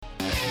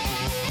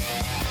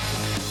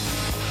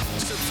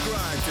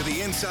to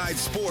the Inside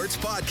Sports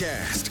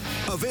Podcast.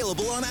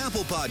 Available on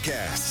Apple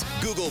Podcasts,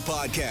 Google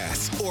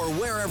Podcasts, or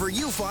wherever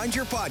you find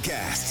your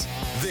podcasts.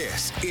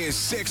 This is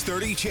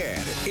 630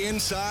 CHED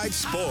Inside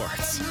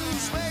Sports.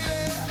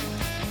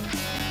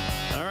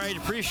 All right,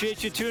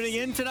 appreciate you tuning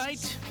in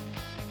tonight.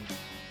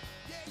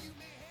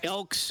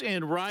 Elks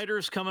and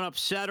Riders coming up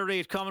Saturday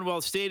at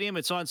Commonwealth Stadium.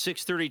 It's on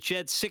 630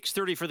 CHED.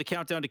 6:30 for the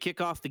countdown to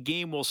kickoff. The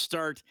game will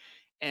start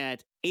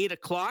at 8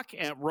 o'clock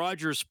at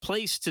Rogers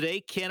Place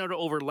today. Canada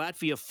over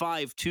Latvia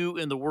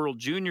 5-2 in the World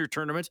Junior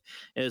Tournament.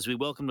 As we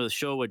welcome to the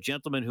show a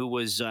gentleman who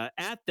was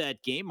at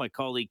that game, my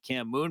colleague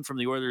Cam Moon from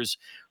the Oilers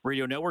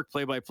Radio Network,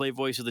 play-by-play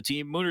voice of the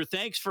team. Mooner,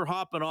 thanks for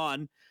hopping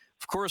on.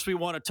 Of course, we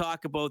want to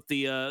talk about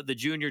the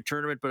junior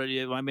tournament, but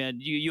my man,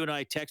 you and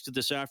I texted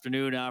this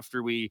afternoon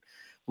after we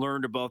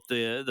learned about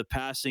the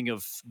passing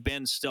of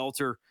Ben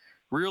Stelter.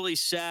 Really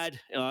sad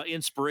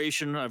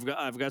inspiration.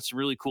 I've got some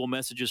really cool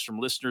messages from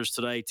listeners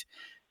tonight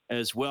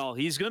as well.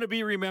 He's going to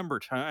be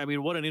remembered. I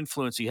mean, what an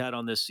influence he had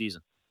on this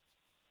season.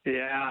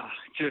 Yeah,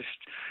 just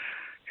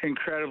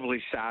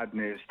incredibly sad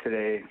news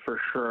today for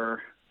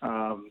sure.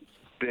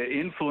 The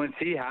influence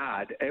he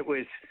had, it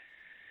was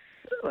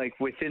like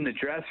within the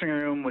dressing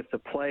room, with the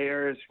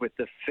players, with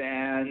the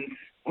fans,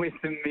 with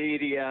the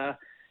media,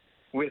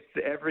 with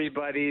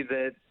everybody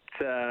that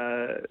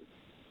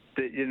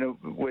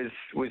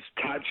was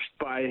touched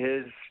by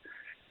his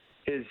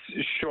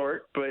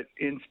short but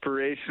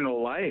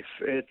inspirational life.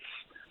 It's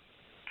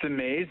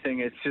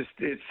amazing. It's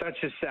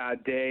such a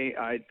sad day.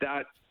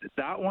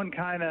 That one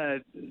kind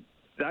of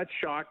that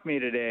shocked me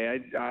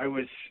today. I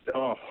was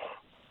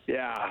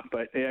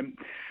but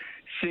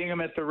seeing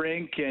him at the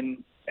rink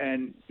and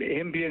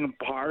him being a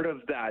part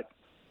of the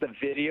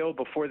video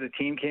before the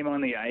team came on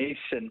the ice,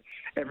 and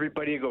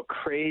everybody go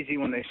crazy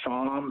when they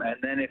saw him. And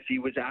then if he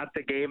was at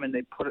the game and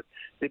they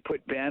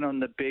put Ben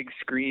on the big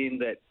screen,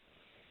 that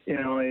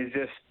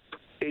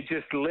it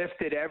just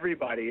lifted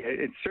everybody.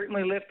 It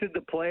certainly lifted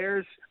the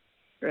players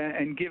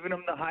and giving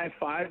them the high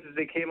fives as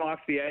they came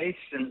off the ice.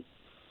 And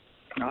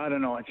I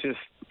don't know, it's a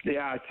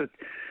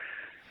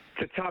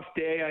tough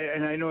day.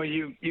 And I know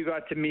you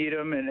got to meet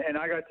him, and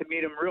I got to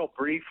meet him real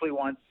briefly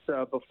once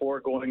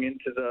before going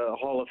into the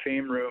Hall of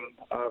Fame room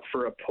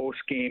for a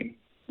post-game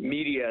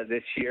media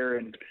this year.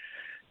 And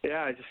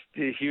yeah, just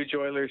a huge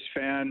Oilers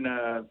fan.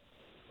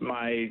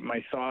 My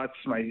thoughts,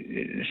 my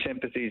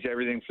sympathies,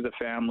 everything for the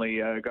family.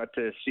 Got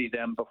to see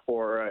them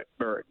before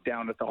or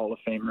down at the Hall of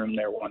Fame room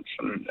there once.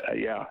 And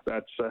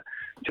it's a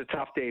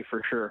tough day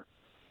for sure.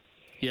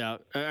 Yeah,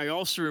 I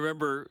also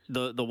remember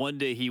the one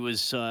day he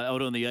was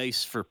out on the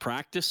ice for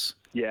practice.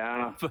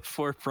 Yeah.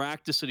 Before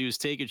practice, and he was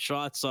taking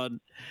shots on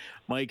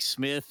Mike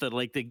Smith, and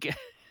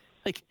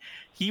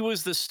he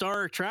was the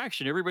star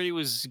attraction. Everybody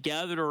was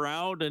gathered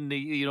around and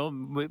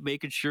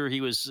making sure he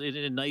was in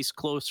a nice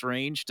close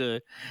range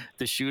to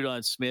shoot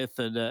on Smith,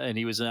 and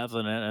he was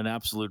having an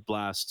absolute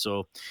blast.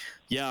 So,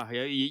 yeah,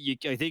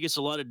 I think it's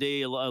a lot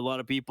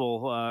of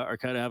people are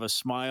kind of have a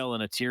smile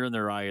and a tear in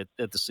their eye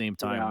at the same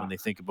time when they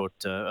think about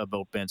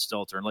Ben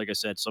Stelter. And like I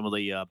said, some of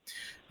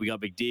we got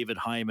McDavid,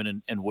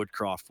 Hyman, and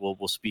Woodcroft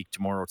will speak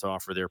tomorrow to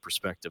offer their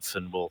perspective,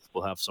 and we'll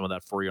have some of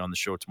that for you on the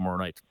show tomorrow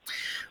night.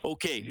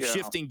 Okay,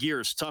 shifting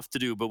gears, tough to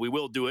do, but we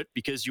will do it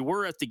because you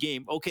were at the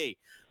game. Okay,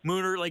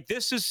 Mooner,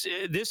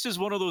 this is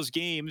one of those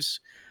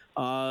games,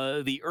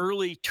 the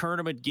early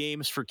tournament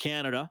games for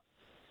Canada.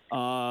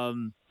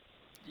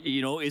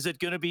 Is it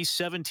going to be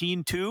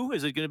 17-2?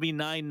 Is it going to be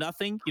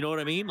 9-0? You know what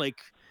I mean?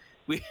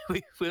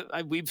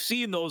 We've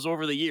seen those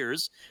over the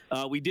years.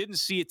 We didn't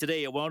see it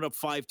today. It wound up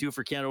 5-2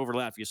 for Canada over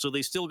Latvia, so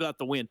they still got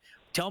the win.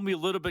 Tell me a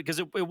little bit, because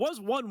it was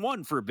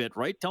 1-1 for a bit,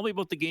 right? Tell me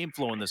about the game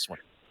flow in this one.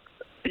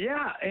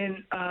 Yeah,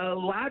 and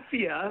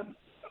Latvia,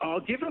 I'll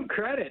give them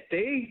credit.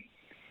 They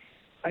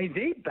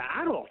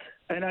battled,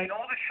 and I know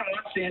the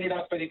shots ended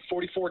up, I think,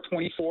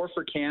 44-24 for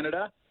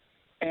Canada.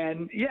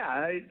 And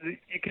yeah,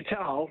 you could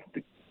tell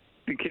the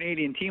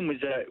Canadian team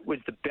was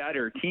the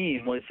better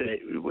team, was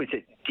a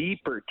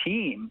deeper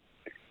team.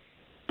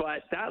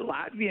 But that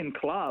Latvian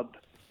club,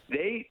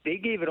 they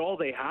gave it all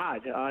they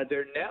had.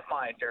 Their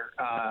netminder,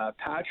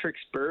 Patrick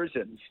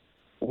Spurzins,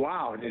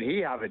 wow, did he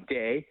have a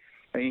day?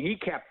 I mean, he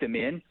kept them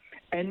in.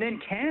 And then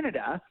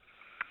Canada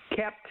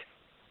kept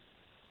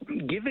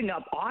giving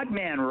up odd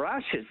man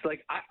rushes. There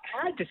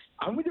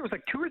was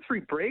 2 or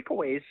 3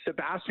 breakaways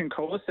Sebastian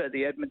Cossa,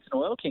 the Edmonton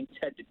Oil Kings,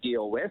 had to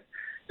deal with.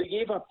 They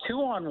gave up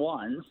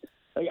 2-on-1s.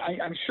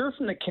 I'm sure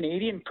from the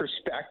Canadian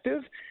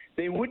perspective,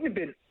 they wouldn't have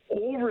been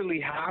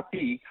overly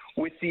happy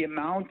with the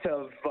amount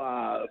of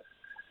odd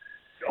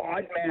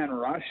man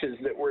rushes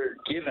that were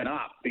given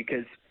up,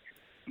 because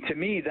to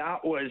me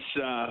that was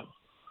a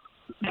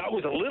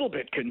little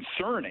bit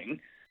concerning.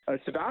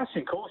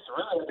 Sebastian Cossa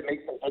really had to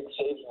make some big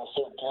saves in the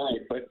third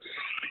period. But,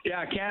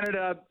 yeah,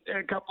 Canada,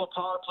 a couple of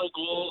power play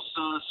goals,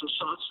 some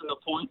shots from the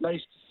point. Nice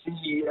to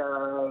see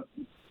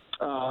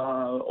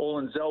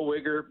Olin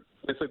Zellweger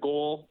with a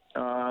goal.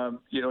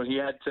 He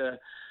had to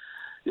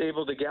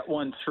able to get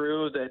one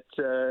through that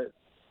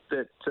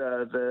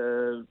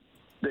the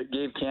that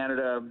gave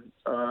Canada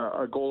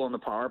a goal on the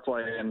power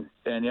play,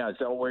 and yeah,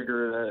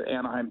 Zellweger, the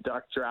Anaheim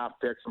Duck draft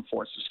pick from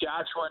Fort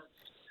Saskatchewan.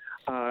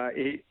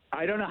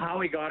 I don't know how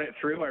he got it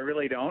through. I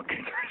really don't.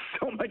 There's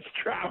so much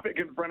traffic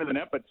in front of the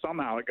net, but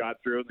somehow it got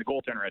through, and the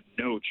goaltender had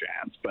no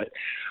chance. But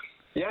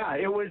yeah,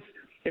 it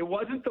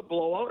wasn't the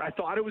blowout. I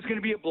thought it was going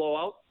to be a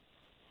blowout.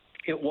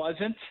 It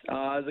wasn't.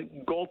 The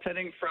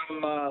goaltending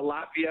from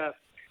Latvia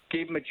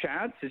gave him a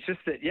chance. It's just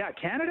that, yeah,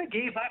 Canada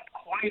gave up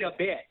quite a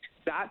bit.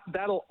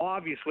 That'll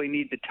obviously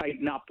need to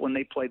tighten up when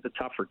they play the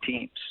tougher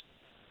teams.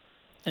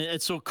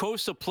 And so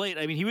Costa played.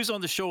 I mean, he was on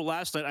the show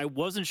last night. I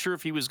wasn't sure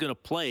if he was going to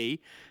play.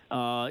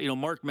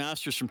 Mark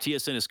Masters from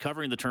TSN is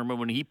covering the tournament.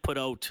 When he put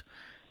out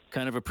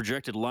kind of a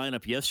projected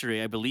lineup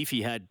yesterday, I believe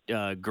he had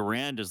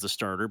Garand as the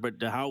starter.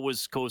 But how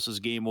was Costa's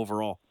game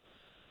overall?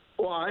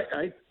 Well,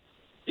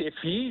 if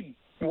he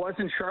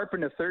wasn't sharp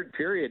in the third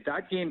period,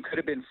 that game could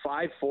have been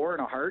 5-4 in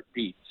a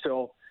heartbeat.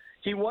 So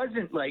he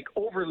wasn't like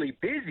overly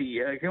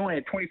busy. He only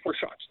had 24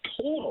 shots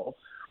total,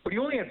 but he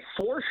only had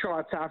 4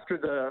 shots after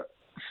the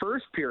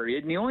first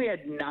period, and he only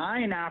had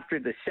 9 after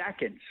the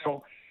second.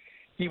 So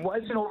he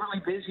wasn't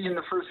overly busy in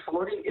the first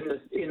 40.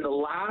 In the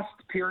last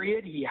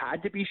period, he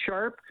had to be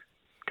sharp,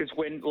 because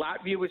when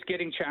Latvia was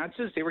getting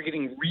chances, they were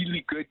getting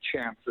really good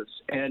chances,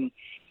 and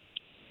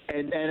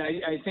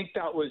I think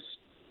that was,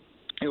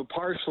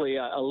 partially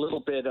a little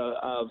bit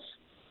of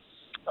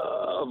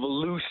a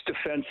loose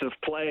defensive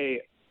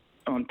play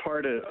on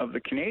part of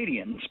the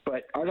Canadians.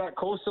 But I thought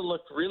Costa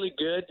looked really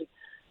good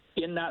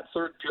in that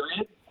third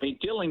period. I mean,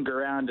 Dylan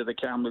Garand of the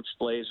Kamloops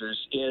Blazers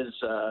is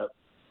a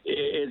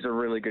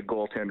really good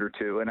goaltender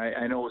too. And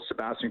I know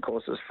Sebastian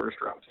Costa's first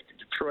round pick in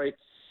Detroit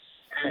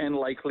and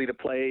likely to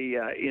play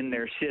in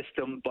their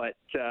system, but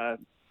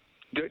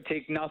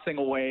take nothing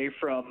away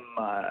from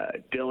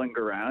Dylan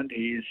Garand.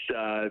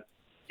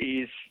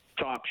 He's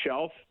top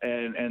shelf,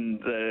 and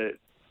the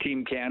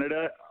Team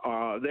Canada,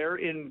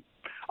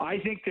 I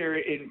think they're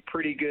in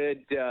pretty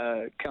good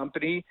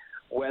company,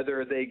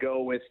 whether they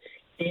go with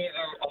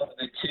either of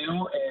the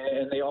two.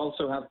 And they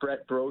also have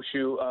Brett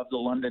Brochu of the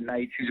London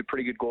Knights, who's a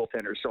pretty good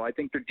goaltender. So I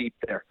think they're deep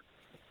there.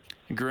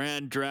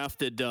 Garand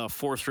drafted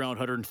fourth round,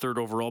 103rd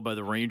overall by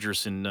the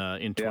Rangers in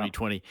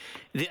 2020.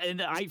 Yeah.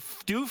 And I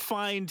do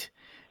find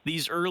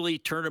these early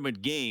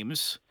tournament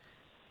games,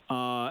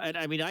 and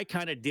I mean, I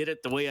kind of did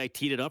it the way I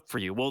teed it up for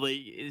you. Well,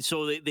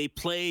 they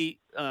play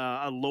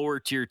a lower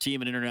tier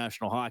team in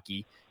international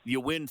hockey. You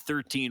win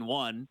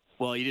 13-1.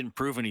 Well, you didn't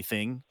prove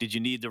anything. Did you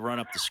need to run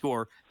up the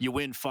score? You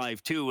win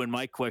 5-2. And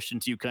my question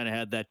to you kind of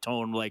had that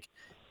tone, like,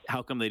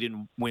 how come they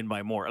didn't win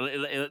by more?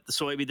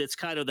 So, I mean, that's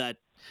kind of that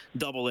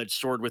double-edged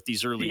sword with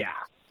these early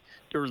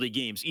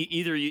games.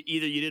 Either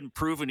you didn't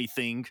prove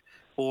anything,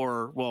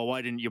 or, well,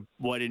 why didn't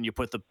you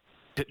put the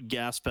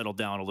gas pedal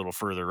down a little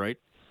further, right?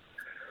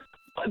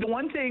 The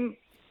one thing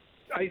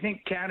I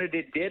think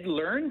Canada did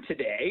learn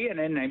today, and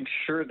I'm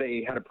sure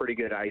they had a pretty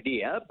good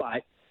idea,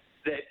 but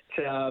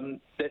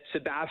that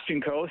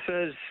Sebastian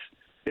Costa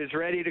is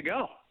ready to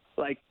go.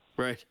 Like,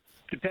 right.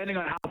 Depending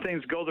on how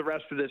things go the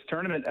rest of this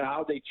tournament and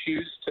how they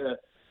choose to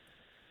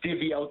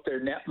divvy out their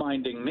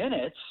net-minding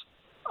minutes,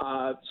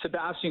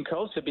 Sebastian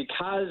Costa,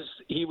 because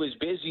he was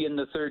busy in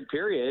the third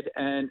period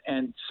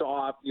and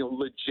saw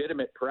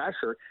legitimate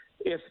pressure,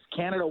 if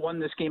Canada won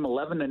this game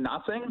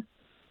 11-0,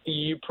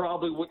 you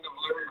probably wouldn't have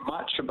learned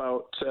much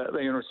about,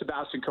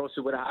 Sebastian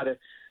Costa would have had,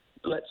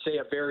 let's say,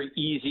 a very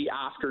easy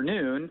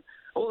afternoon.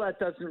 Well, that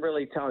doesn't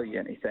really tell you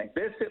anything.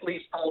 This at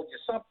least told you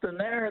something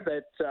there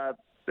that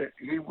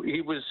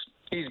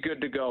he's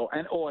good to go.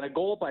 And a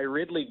goal by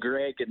Ridley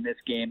Gregg in this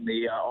game,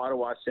 the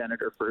Ottawa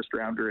Senator first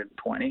rounder in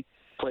 20,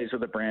 plays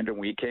with the Brandon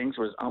Wheat Kings,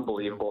 was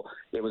unbelievable.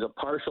 It was a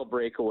partial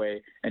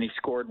breakaway, and he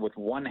scored with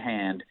one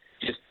hand,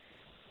 just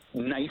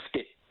knifed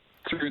it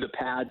through the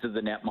pads of the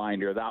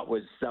netminder. That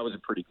was a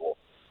pretty goal.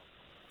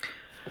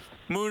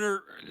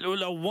 Mooner,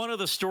 one of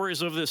the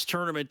stories of this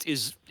tournament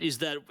is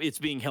that it's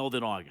being held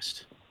in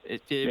August.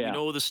 We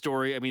know the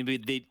story. I mean,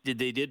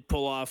 they did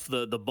pull off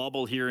the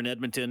bubble here in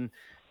Edmonton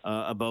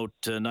about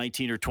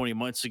 19 or 20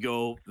 months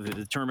ago.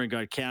 The tournament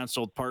got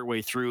canceled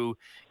partway through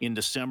in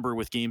December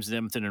with games in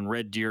Edmonton and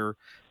Red Deer.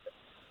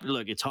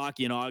 Look, it's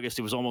hockey in August.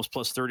 It was almost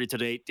plus 30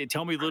 today.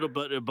 Tell me a little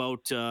bit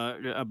about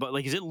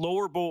like, is it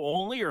lower bowl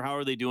only, or how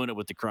are they doing it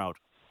with the crowd?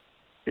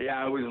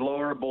 Yeah, it was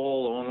lower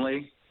bowl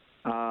only.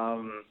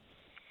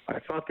 I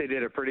thought they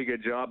did a pretty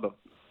good job of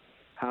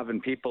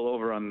having people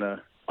over on the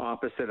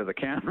opposite of the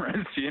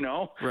cameras,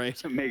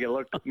 right? make it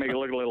look a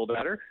little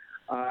better.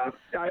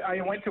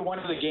 I went to one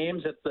of the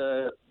games at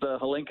the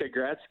Hlinka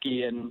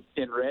Gretzky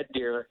in Red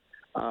Deer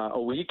a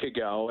week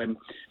ago, and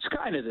it's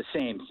kind of the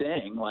same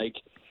thing. Like,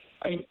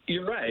 I mean,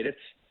 you're right.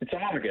 It's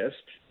August.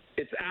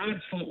 It's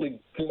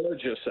absolutely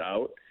gorgeous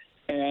out,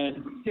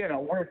 and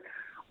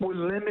we're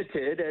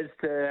limited as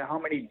to how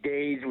many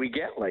days we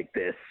get like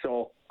this.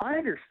 So I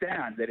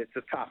understand that it's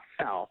a tough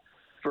sell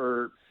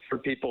for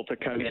people to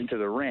come into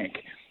the rink.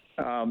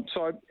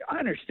 So I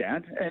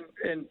understand,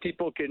 and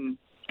people can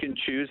can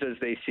choose as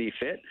they see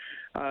fit.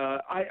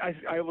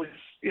 I was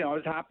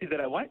happy that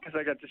I went because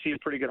I got to see a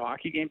pretty good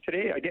hockey game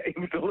today. It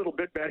was a little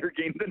bit better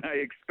game than I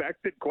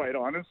expected, quite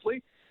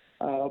honestly.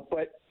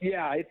 But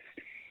yeah,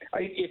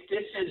 if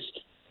this is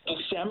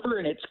December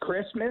and it's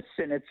Christmas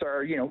and it's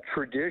our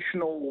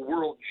traditional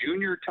World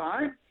Junior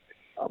time,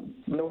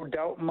 no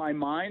doubt in my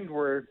mind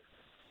we're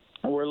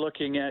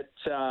looking at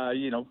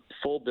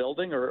full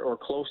building or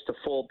close to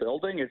full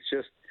building. It's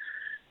just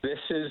this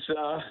is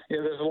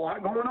there's a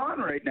lot going on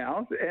right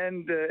now,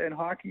 and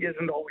hockey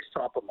isn't always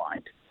top of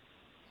mind.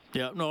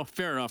 Yeah, no,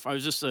 fair enough. I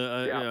was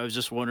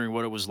just wondering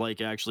what it was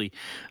like actually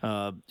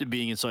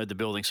being inside the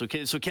building. So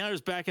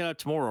Canada's backing out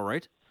tomorrow,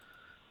 right?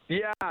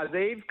 Yeah,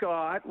 they've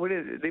got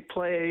they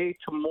play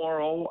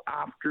tomorrow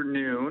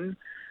afternoon.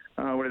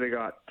 What do they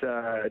got?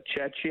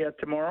 Czechia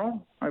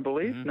tomorrow, I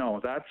believe. Mm-hmm.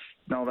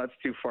 No, that's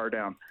too far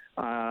down.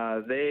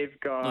 They've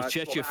got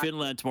Czechia,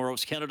 Finland tomorrow.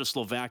 It's Canada,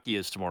 Slovakia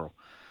is tomorrow.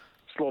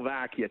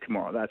 Slovakia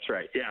tomorrow. That's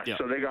right. Yeah.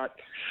 So they got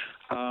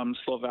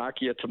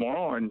Slovakia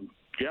tomorrow, and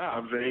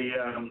yeah,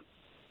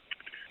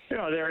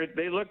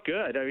 they look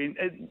good. I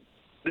mean,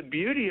 the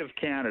beauty of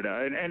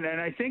Canada, and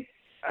I think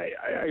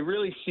I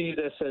really see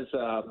this as.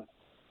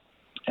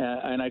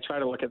 And I try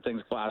to look at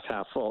things glass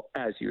half full,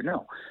 as you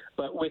know.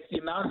 But with the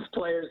amount of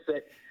players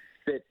that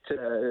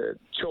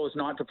chose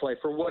not to play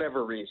for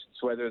whatever reasons,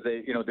 whether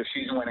their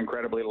season went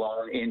incredibly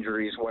long,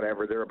 injuries,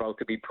 whatever, they're about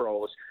to be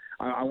pros.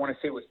 I want to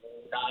say it was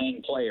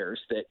 9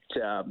 players that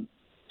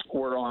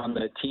were on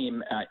the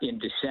team in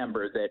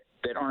December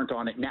that aren't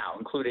on it now,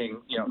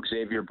 including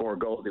Xavier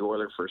Bourgault, the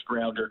Oilers first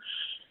rounder,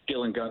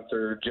 Dylan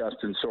Guenther,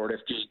 Justin Sordiff,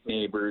 Jake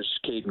Neighbors,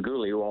 Caden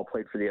Gooley, who all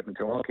played for the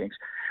Edmonton Oil Kings.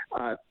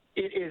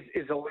 It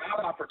is a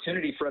loud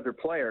opportunity for other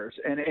players,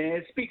 and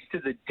it speaks to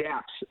the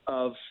depth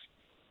of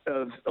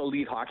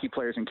elite hockey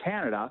players in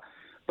Canada.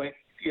 But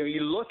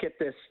you look at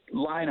this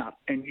lineup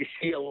and you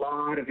see a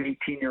lot of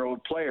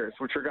 18-year-old players,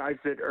 which are guys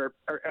that are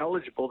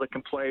eligible that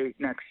can play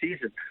next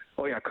season.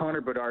 Oh yeah,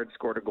 Connor Bedard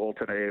scored a goal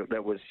today.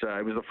 That was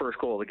it was the first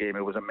goal of the game.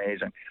 It was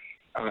amazing.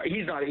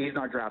 He's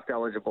not draft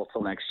eligible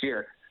till next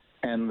year,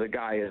 and the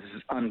guy is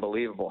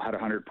unbelievable. Had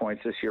 100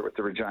 points this year with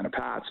the Regina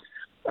Pats.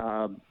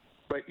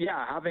 But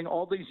yeah, having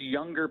all these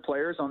younger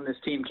players on this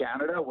Team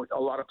Canada, with a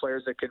lot of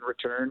players that can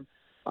return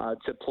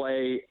to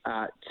play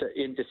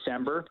in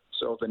December,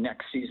 so the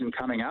next season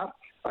coming up.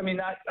 I mean,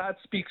 that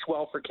speaks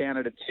well for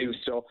Canada too.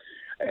 So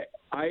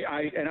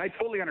I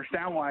totally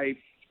understand why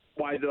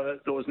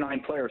those 9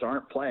 players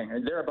aren't playing,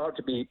 and they're about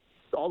to be.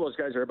 All those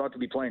guys are about to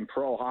be playing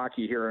pro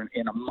hockey here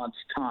in a month's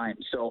time.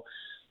 So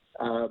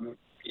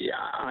yeah,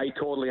 I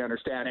totally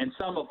understand. And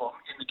some of them,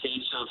 in the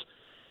case of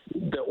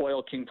the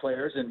Oil King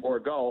players in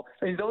Bourgault,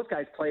 I mean, those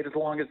guys played as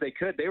long as they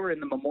could. They were in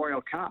the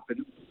Memorial Cup,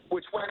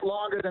 which went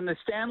longer than the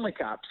Stanley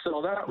Cup.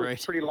 So that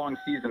was pretty long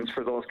seasons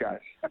for those guys.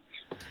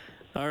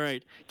 All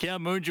right.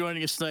 Cam Moon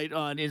joining us tonight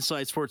on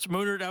Inside Sports.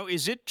 Mooner, now,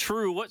 is it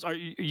true?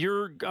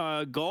 You're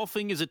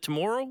golfing? Is it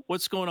tomorrow?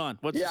 What's going on?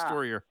 What's the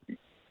story here?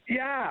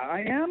 Yeah,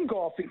 I am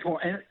golfing tomorrow.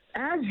 And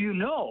as you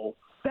know,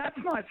 that's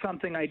not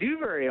something I do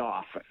very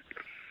often.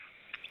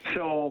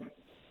 So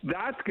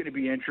that's going to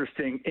be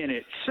interesting in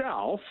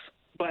itself.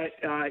 But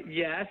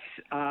yes,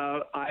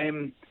 I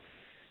am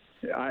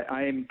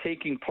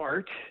taking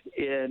part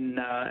in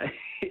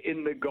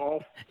the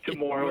golf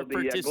tomorrow,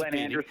 the Glenn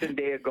Anderson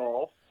Day of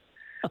Golf.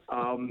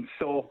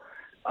 So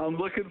I'm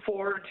looking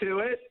forward to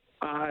it.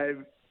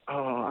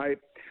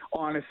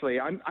 Honestly,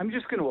 I'm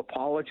just going to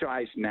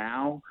apologize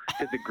now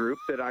to the group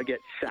that I get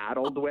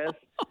saddled with,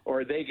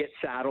 or they get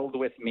saddled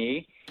with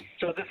me.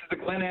 So this is the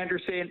Glenn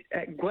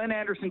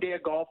Anderson Day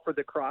of Golf for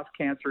the Cross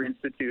Cancer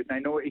Institute, and I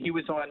know he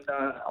was on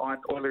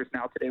Oilers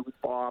Now today with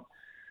Bob,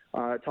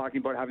 talking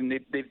about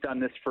they've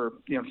done this for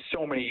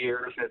so many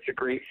years, and it's a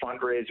great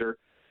fundraiser.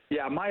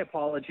 Yeah, my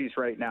apologies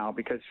right now,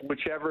 because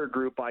whichever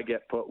group I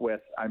get put with,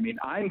 I mean,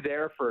 I'm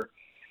there for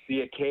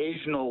the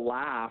occasional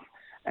laugh.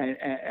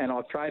 And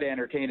I'll try to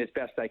entertain as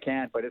best I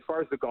can. But as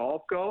far as the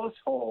golf goes,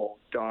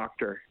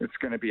 doctor, it's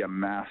going to be a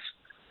mess.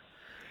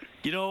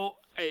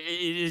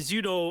 As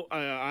you know,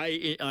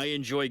 I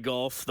enjoy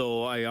golf,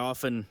 though I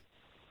often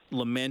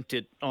lament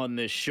it on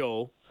this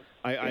show.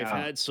 I've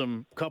had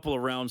couple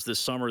of rounds this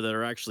summer that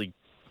are actually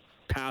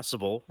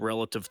passable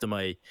relative to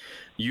my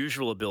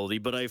usual ability,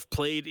 but I've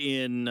played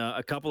in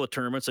a couple of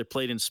tournaments. I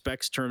played in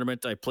Specs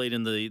tournament. I played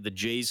in the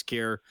Jays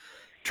Care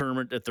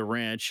tournament at the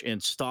ranch,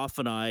 and Stoff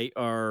and I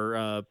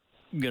are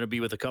going to be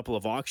with a couple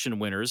of auction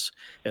winners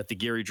at the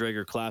Gary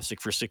Drager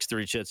Classic for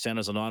 630 Chet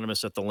Santa's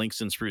Anonymous at the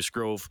Links in Spruce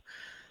Grove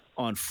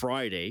on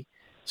Friday.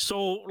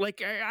 So,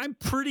 I'm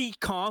pretty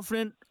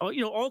confident,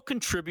 I'll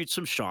contribute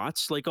some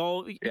shots.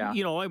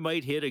 I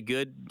might hit a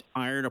good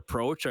iron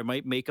approach. I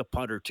might make a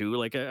putt or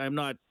two. I'm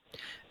not,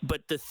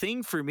 but the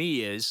thing for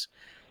me is,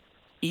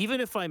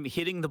 even if I'm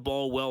hitting the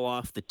ball well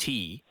off the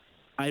tee,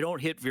 I don't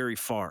hit very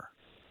far,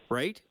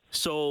 right?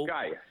 So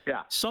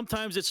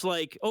sometimes it's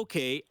like,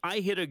 okay, I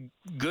hit a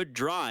good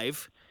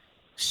drive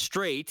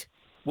straight.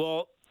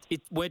 Well,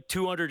 it went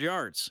 200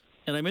 yards,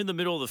 and I'm in the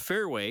middle of the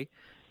fairway,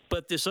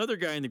 But this other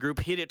guy in the group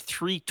hit it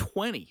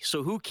 320.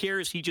 So who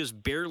cares? He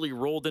just barely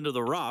rolled into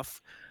the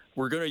rough.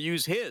 We're going to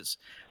use his.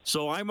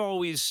 So I'm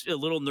always a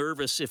little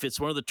nervous if it's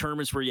one of the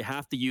tournaments where you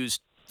have to use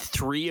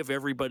 3 of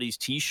everybody's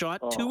tee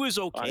shot. 2 is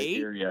okay. I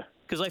hear you.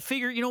 Because I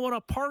figure, you know what,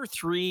 a par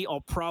 3,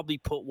 I'll probably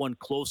put one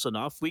close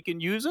enough. We can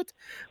use it.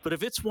 But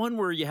if it's one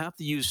where you have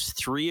to use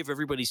 3 of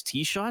everybody's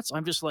tee shots,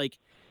 I'm just like,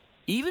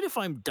 even if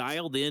I'm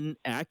dialed in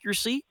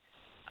accuracy,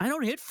 I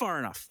don't hit far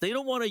enough. They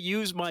don't want to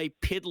use my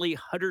piddly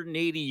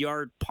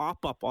 180-yard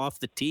pop-up off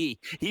the tee,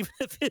 even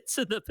if it's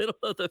in the middle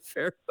of the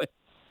fairway.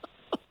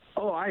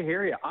 Oh, I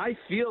hear you. I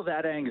feel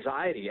that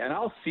anxiety, and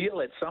I'll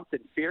feel it something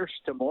fierce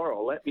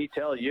tomorrow, let me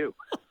tell you.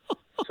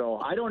 So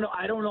I don't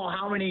know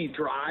how many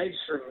drives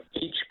from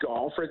each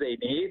golfer they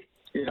need.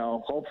 You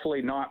know,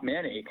 hopefully not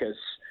many, because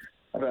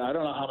I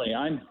don't know how many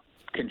I'm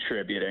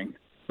contributing.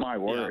 My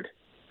word. Yeah.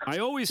 I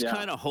always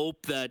kind of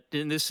hope that,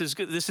 and this is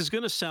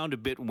going to sound a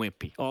bit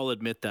wimpy, I'll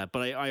admit that,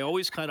 but I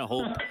always kind of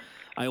hope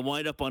I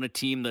wind up on a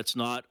team that's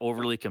not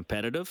overly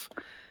competitive.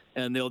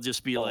 And they'll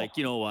just be like,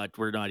 you know what,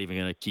 we're not even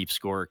going to keep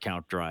score or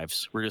count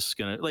drives. We're just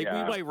going to, we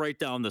might write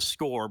down the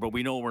score, but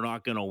we know we're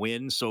not going to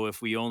win. So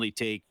if we only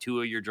take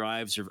 2 of your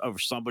drives or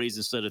somebody's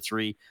instead of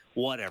 3,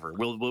 whatever.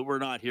 We're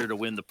not here to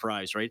win the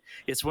prize, right?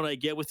 It's when I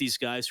get with these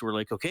guys who are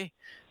like, okay,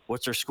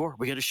 what's our score?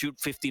 We got to shoot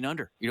 15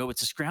 under. You know,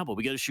 it's a scramble.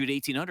 We got to shoot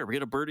 18 under. We got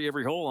to birdie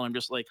every hole. And I'm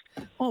just like,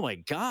 oh, my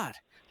God.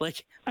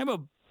 Like,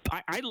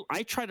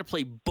 I try to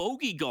play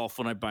bogey golf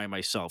when I'm by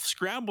myself.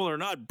 Scramble or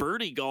not,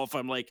 birdie golf.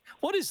 I'm like,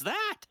 what is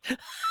that?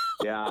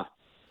 Yeah.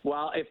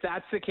 Well, if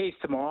that's the case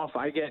tomorrow, if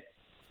I get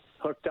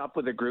hooked up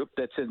with a group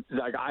that's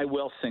I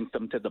will sink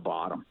them to the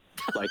bottom.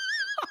 Like,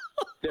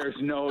 there's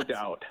no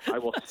doubt. I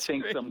will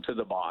sink them to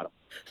the bottom.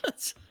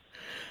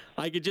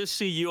 I could just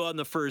see you on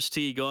the first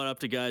tee going up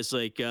to guys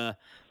like,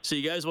 so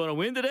you guys want to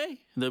win today?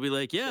 And they'll be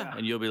like, yeah.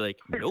 And you'll be like,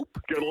 nope.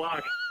 Good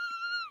luck.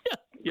 Yeah.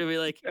 You'll be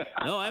like,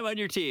 no, I'm on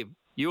your team.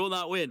 You will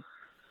not win.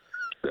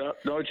 Yeah,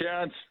 no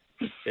chance.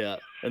 Yeah.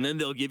 And then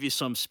they'll give you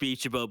some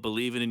speech about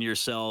believing in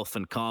yourself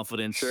and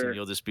confidence. Sure. And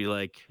you'll just be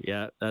like,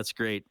 yeah, that's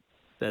great.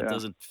 That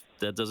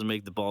doesn't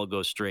make the ball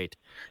go straight.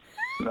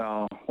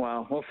 No.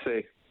 Well, we'll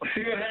see. We'll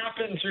see what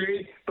happens,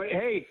 Reid. But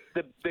hey,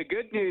 the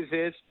good news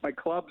is my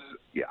clubs,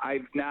 I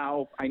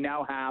now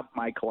have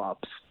my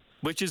clubs.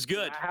 Which is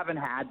good. I haven't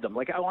had them.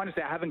 Like, I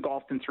honestly, I haven't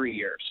golfed in 3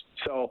 years.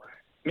 So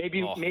maybe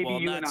you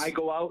and I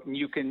go out and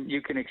you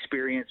can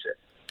experience it.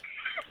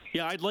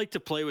 Yeah, I'd like to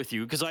play with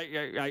you because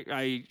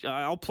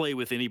I'll play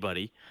with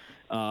anybody.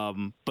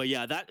 But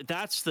yeah,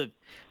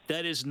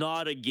 that is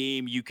not a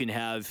game you can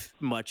have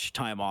much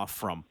time off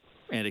from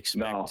and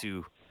expect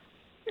to.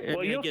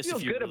 Well, you'll feel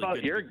good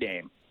about your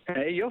game.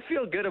 Hey, you'll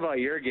feel good about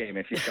your game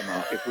if you come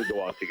out, if we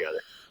go out together.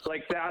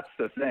 Like, that's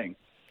the thing.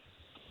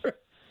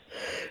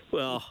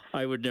 Well,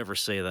 I would never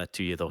say that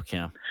to you, though,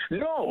 Cam.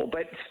 No,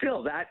 but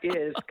still, that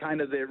is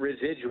kind of the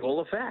residual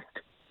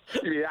effect.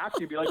 You have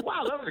to be like,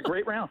 wow, that was a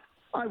great round.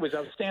 I was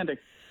outstanding.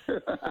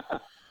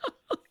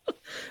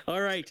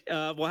 All right.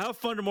 Well, have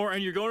fun tomorrow.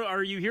 And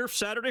are you here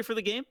Saturday for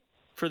the game?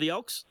 For the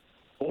Elks?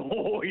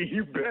 Oh,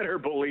 you better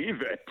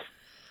believe it.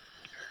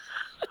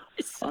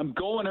 I'm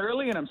going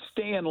early and I'm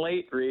staying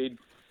late, Reid.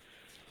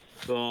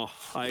 Oh,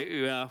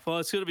 well,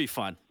 it's going to be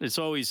fun. It's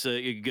always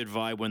a good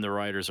vibe when the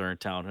Riders are in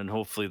town, and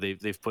hopefully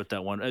they've put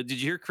that one. Did you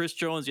hear Chris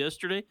Jones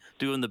yesterday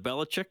doing the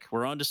Belichick?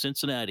 We're on to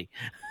Cincinnati.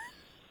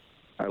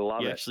 I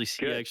love it.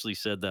 He actually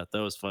said that.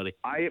 That was funny.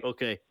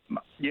 Okay.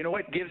 You know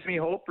what gives me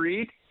hope,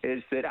 Reid,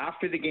 is that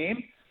after the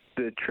game,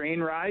 the train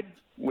ride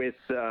with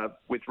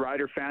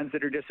Rider fans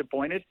that are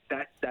disappointed.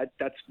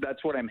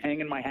 That's what I'm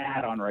hanging my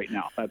hat on right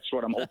now. That's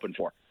what I'm hoping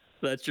for.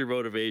 That's your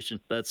motivation.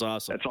 That's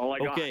awesome. That's all I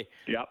got. Okay.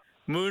 Yep.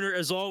 Mooner,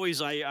 as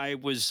always, I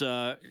was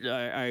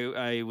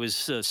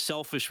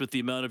selfish with the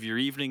amount of your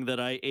evening that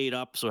I ate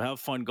up. So have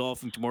fun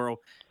golfing tomorrow.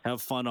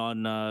 Have fun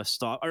on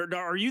stop.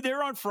 Are you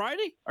there on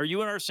Friday? Are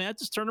you in our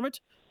Santa's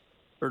tournament,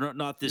 or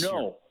not this year?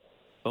 No.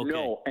 Okay.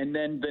 No. And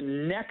then the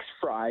next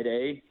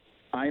Friday,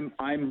 I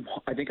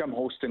think I'm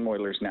hosting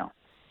Oilers now.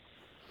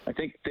 I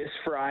think this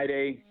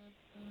Friday,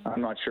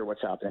 I'm not sure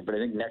what's happening, but I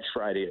think next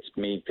Friday it's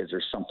me because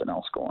there's something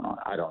else going on.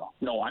 I don't know.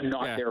 No, I'm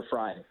not there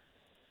Friday.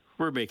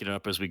 We're making it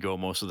up as we go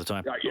most of the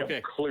time. Yeah,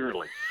 okay.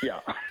 Clearly.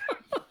 Yeah.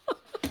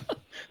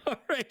 All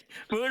right.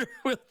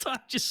 We'll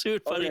talk to you soon,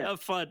 buddy. Okay.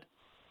 Have fun.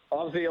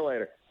 I'll see you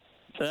later.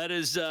 That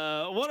is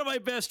one of my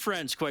best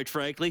friends, quite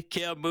frankly,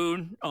 Cam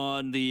Moon,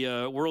 on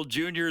the World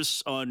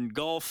Juniors, on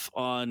golf,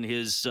 on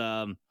his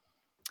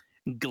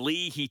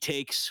glee he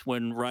takes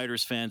when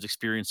Riders fans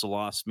experience a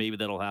loss. Maybe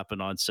that'll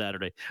happen on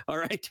Saturday. All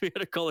right. We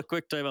got to call a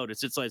quick timeout.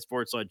 It's Inside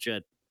Sports on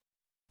Ched.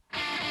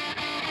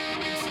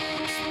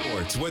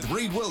 Sports with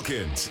Reid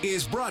Wilkins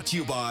is brought to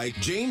you by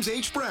James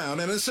H. Brown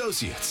and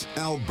Associates,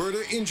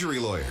 Alberta Injury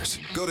Lawyers.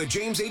 Go to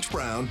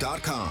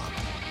jameshbrown.com.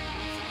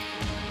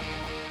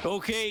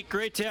 Okay,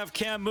 great to have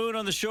Cam Moon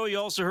on the show. You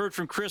also heard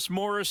from Chris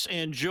Morris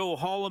and Joe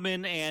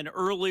Holloman, and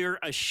earlier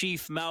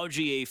Ashif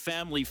Mauji, a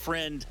family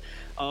friend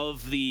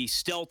of the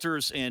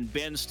Stelters and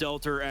Ben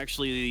Stelter,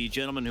 actually the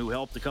gentleman who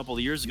helped a couple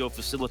of years ago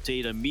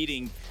facilitate a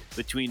meeting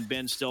between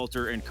Ben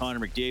Stelter and Connor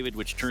McDavid,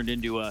 which turned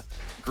into a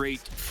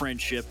great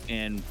friendship.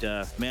 And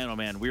man, oh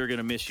man, we are going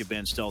to miss you,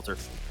 Ben Stelter,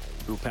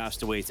 who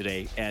passed away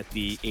today at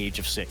the age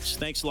of 6.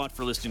 Thanks a lot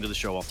for listening to the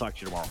show. I'll talk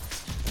to you tomorrow.